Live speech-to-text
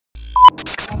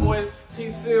boy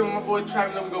TSIMSFILMS, my boy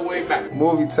Travis, we go way back.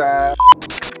 Movie time.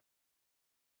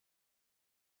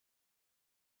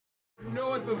 You know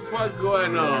what the fuck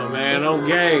going on, man? On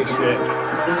gang shit.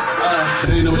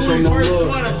 Ain't no show no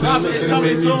love. It's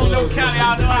coming soon, no county.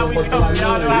 Y'all know how we coming.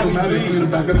 Y'all know how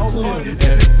we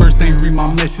do. First thing read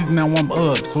my message, now I'm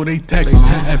up, so they text.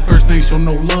 At first they show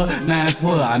no love, now it's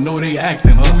what I know they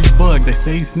acting. Louie bug, they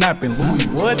say he snapping. Louie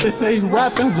what? They say he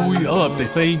rapping. Louie up, they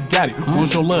say he got it. Won't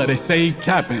show love, they say he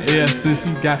capping. Yeah, since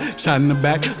he got shot in the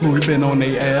back, Louie been on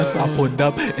they ass. I put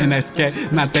up in that scat,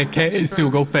 not that cat, it still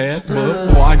go fast. But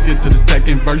before I get to the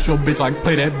second verse, your bitch like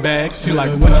play that back. She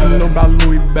like, what you know about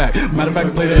Louie back? Matter of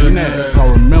fact, play that next. I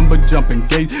remember jumping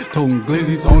gates, toting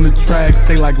glizzies on the tracks.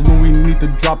 They like Louie need to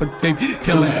drop a tape,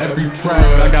 killing every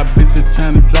track. I got bitches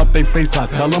trying to drop they face. I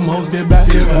tell them hoes get back.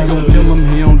 We gon' kill him,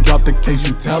 he don't drop the case.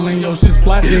 You tellin' yo shit's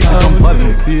black. Like I'm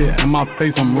buzzing, see it in my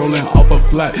face. I'm rolling off a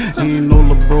flat. He ain't no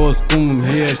LeBron spoon him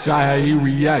head. Shy how he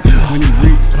react when he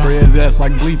reach. Spray his ass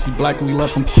like bleach. He black, we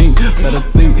left him pink. Better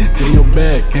think, get in your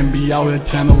bag. Can't be out here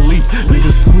trying to leech.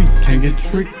 Niggas tweak, can't get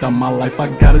tricked on my life. I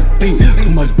gotta think.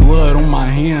 Too much blood on my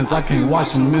hands. I can't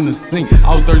wash them in the sink.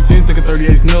 I was 13, thinking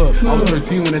 38 snubs. I was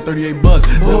 13 when that 38 bucks.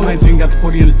 Then 19 got the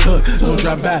 40 in his tuck. Don't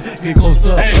drop back, get close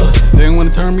up. They ain't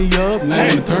wanna turn me up, now they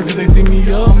wanna turn cause they see me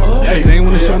up. They ain't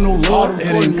wanna show no love, it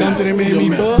ain't come to they made me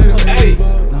bug. Hey,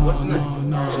 No,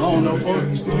 I don't know.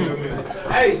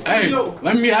 Hey,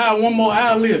 let me have one more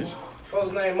ad-libs.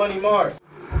 folks name Money Mars.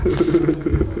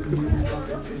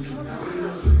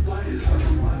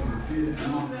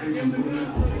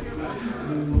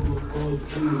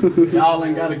 Y'all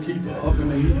ain't gotta keep it up in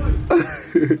the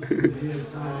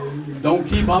heat. Don't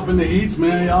keep up in the heats,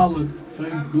 man. Y'all look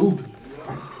fake goofy.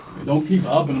 Don't keep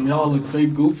upping them. Y'all look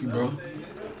fake goofy, bro.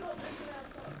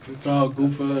 Y'all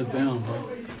goof us down, bro.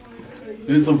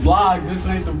 This a vlog. This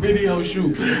ain't the video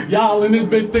shoot. Y'all in this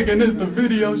bitch thinking this the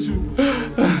video shoot.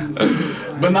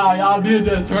 But nah, y'all did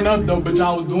just turn up though, but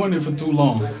y'all was doing it for too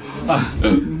long.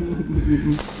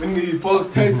 We need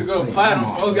folks take to go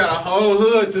platinum. Folks got a whole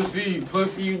hood to feed.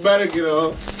 Pussy, you better get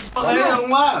on. Oh, they ain't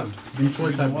wild.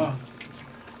 Detroit type of.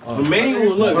 The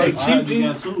manual, look, they cheap,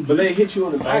 but they hit you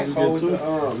on the back with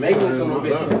the maintenance on the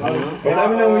bitch. And let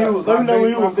me know when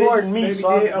you recording me, so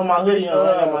I get on my hoodie and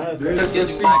on my head. Let's get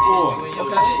C4.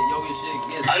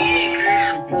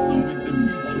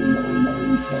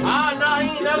 Ah, nah, he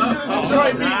ain't never do the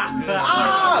Detroit beat.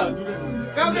 Ah!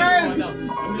 Go there! Let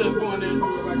me just go in there and do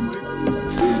it right quick.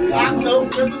 I know,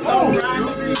 Crystal Tone, right?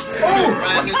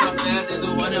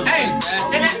 Hey!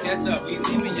 Catch up, we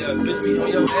leaving your bitch, we on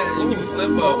your head, and you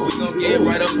slip up, we gon' get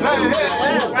right up.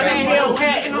 Right in here,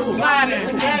 cat, and I'm sliding.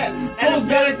 Who's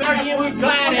better 30 and we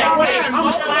gliding?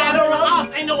 I'ma slide on the off,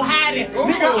 ain't no hiding.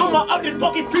 Nigga, I'ma up this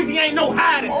fucking freaky, ain't no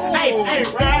hiding. Hey,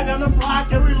 ride down the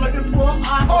block and we looking for an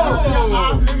eye.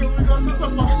 Nigga, we gon' send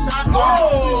some fucking shots.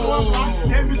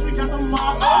 And bitch, we got the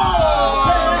mob.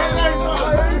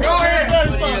 Go ahead.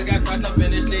 Got caught up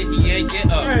in this shit, he ain't get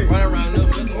up. Run around the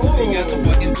building, he got the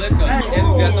fucking blick up. And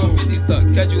we got no 50 stuck.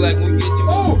 Catch you like we get you.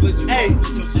 Split you,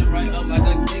 put your shit right up like a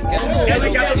Kit Kat.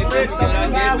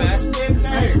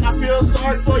 I feel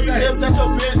sorry for you, if that's your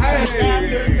bitch.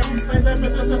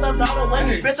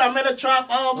 Bitch, I'm in a trap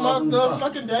all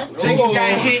motherfucking day. Jiggy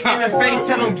got hit in the face,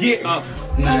 tell him get up.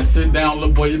 Now sit down,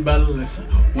 little boy, you better listen.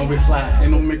 When we slide,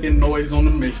 ain't no making noise on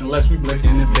the mission unless we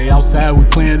blinking. If they outside, we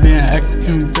playing, then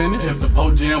executing finish. If the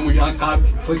po jam, we uncop,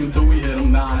 click until we hit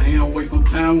them. Nah, ain't don't waste no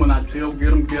time when I tell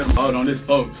get them, get them. Hold on, this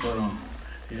folks, hold on.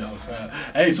 He outside.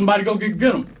 Hey, somebody go get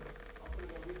them.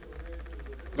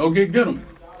 Go get them.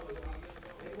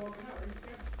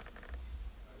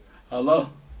 Hello?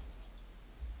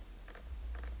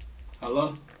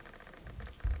 Hello?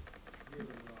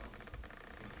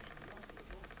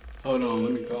 Hold on,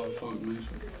 let me call the phone, man.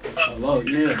 Hello,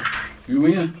 yeah. You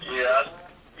in? Yeah,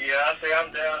 I say I'm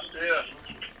downstairs.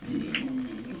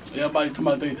 Everybody come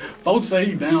out there. Folks say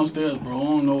he downstairs, bro. I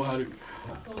don't know how to.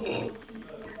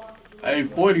 Hey,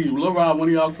 40, Lil Rod, one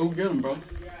of y'all go get him, bro.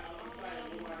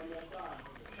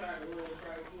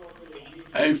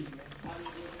 Hey,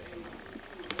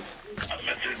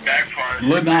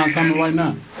 Lil Don coming right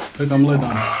now. Here come Lil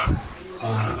Don.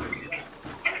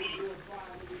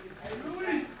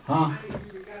 Huh?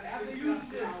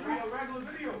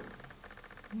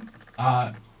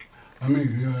 I mean,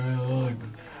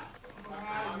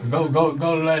 go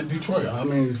to that Detroit. I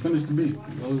mean, finish the beat.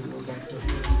 Go back there.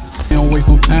 waste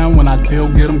no time when I tell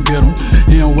get 'em, get 'em.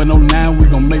 He don't with no 9, we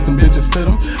gon' make them bitches fit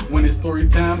 'em. When it's story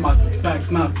time, I speak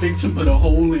facts, not fiction. Put a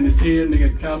hole in his head,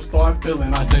 nigga, cap start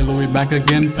feeling. I say Louie back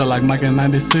again, feel like Mike in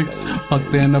 96.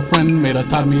 Fucked in a friend, made her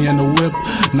top me in the whip.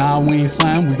 Nah, we ain't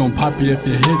slime, we gon' pop you if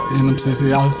you hit. And them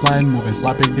sissy out sliding, moving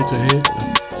sloppy, get your hit.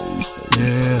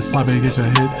 Yeah, sloppy, get your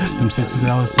hit. Them sissy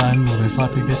out sliding, moving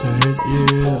sloppy, get your hit.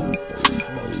 Yeah,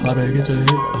 sloppy, get your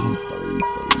hit.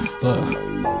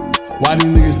 Why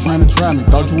these niggas tryna try me?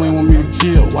 Thought you ain't want me to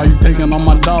kill. Why you taking on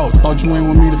my dogs? Thought you ain't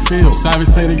want me to feel. Savage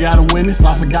say they got a witness.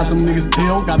 I forgot them niggas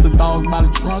tail. Got the dog by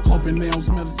the trunk, hoping they don't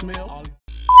smell the smell.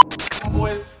 My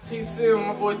boy TSIMSFILMS,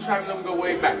 my boy Travis, let me go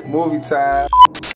way back. Movie time.